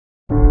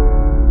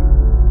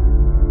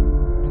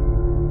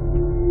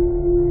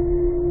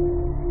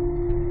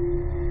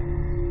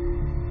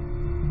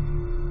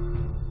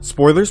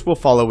Spoilers will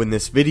follow in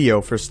this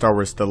video for Star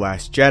Wars The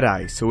Last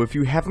Jedi, so if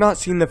you have not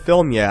seen the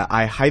film yet,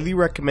 I highly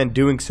recommend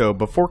doing so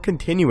before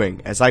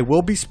continuing, as I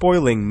will be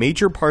spoiling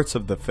major parts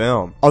of the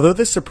film. Although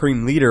the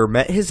Supreme Leader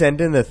met his end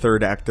in the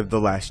third act of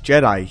The Last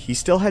Jedi, he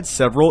still had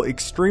several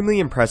extremely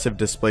impressive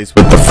displays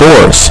with the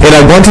Force, and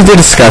I wanted to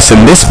discuss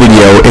in this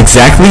video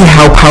exactly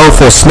how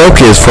powerful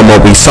Snoke is from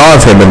what we saw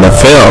of him in the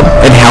film,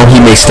 and how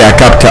he may stack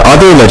up to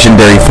other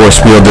legendary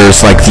Force wielders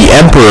like the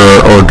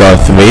Emperor or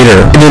Darth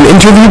Vader. In an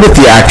interview with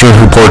the actor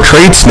who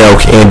portrayed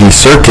Snoke, Andy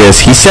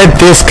Serkis, he said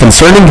this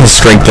concerning his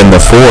strength in the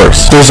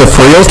Force. There's a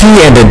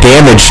frailty and a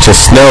damage to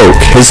Snoke.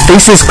 His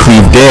face is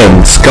cleaved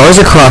in, scars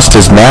across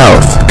his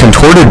mouth,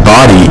 contorted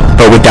body,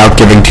 but without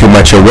giving too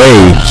much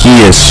away, he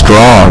is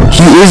strong.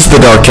 He is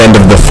the dark end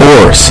of the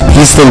Force.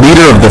 He's the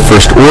leader of the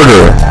First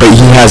Order, but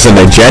he has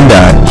an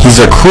agenda. He's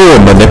a cruel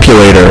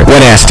manipulator.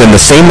 When asked in the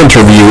same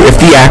interview if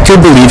the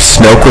actor believes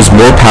Snoke was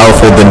more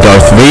powerful than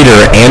Darth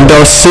Vader and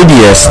Darth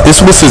Sidious,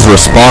 this was his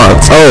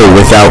response. Oh,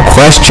 without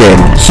question.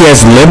 He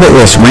has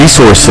limitless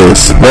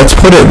resources. Let's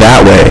put it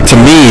that way. To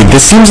me,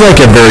 this seems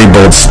like a very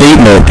bold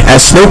statement,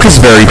 as Snoke is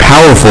very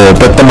powerful,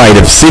 but the might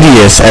of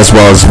Sidious as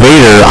well as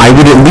Vader I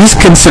would at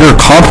least consider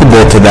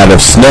comparable to that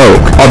of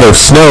Snoke, although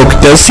Snoke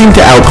does seem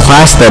to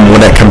outclass them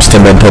when it comes to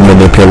mental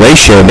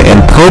manipulation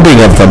and probing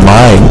of the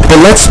mind.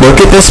 But let's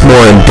look at this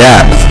more in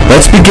depth.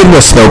 Let's begin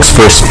with Snoke's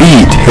first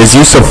feat, his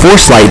use of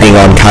Force lightning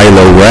on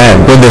Kylo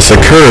Ren. When this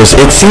occurs,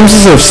 it seems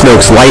as if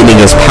Snoke's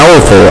lightning is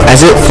powerful,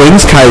 as it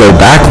flings Kylo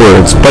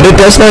backwards, but it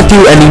does not do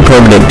any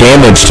permanent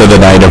damage to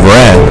the Knight of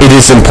Ren. It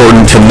is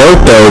important to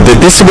note though that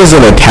this was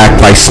an attack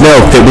by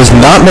Snoke that was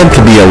not meant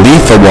to be a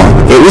lethal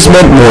one. It was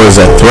meant more as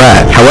a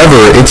threat.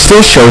 However, it still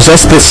shows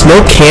us that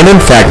Snoke can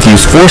in fact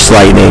use Force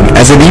lightning,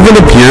 as it even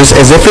appears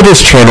as if it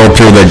is channeled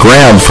through the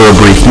ground for a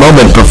brief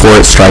moment before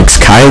it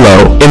strikes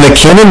Kylo. In the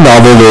canon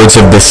novel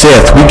Lords of the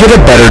Sith, we get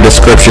a better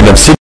description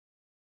of